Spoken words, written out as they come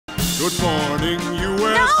Good morning,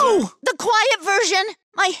 USA. No! The quiet version.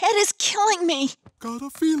 My head is killing me. Got a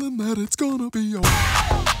feeling that it's gonna be alright.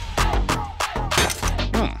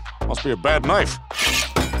 Must be a bad knife.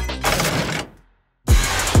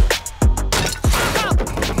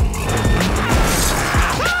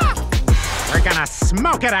 We're gonna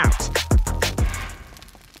smoke it out.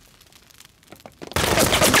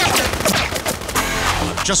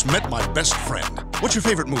 I've just met my best friend. What's your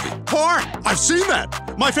favorite movie? Porn. I've seen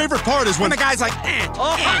that. My favorite part is when the guy's like,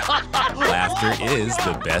 Laughter is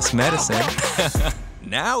the best medicine.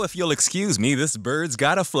 Now, if you'll excuse me, this bird's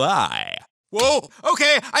gotta fly. Whoa,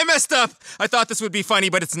 okay, I messed up. I thought this would be funny,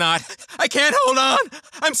 but it's not. I can't hold on.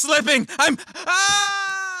 I'm slipping.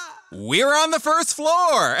 We're on the first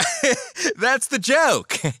floor. That's the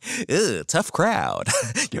joke. Ugh, tough crowd.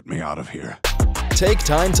 Get me out of here. Take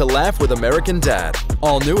time to laugh with American Dad.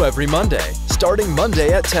 All new every Monday, starting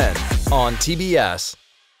Monday at 10 on TBS.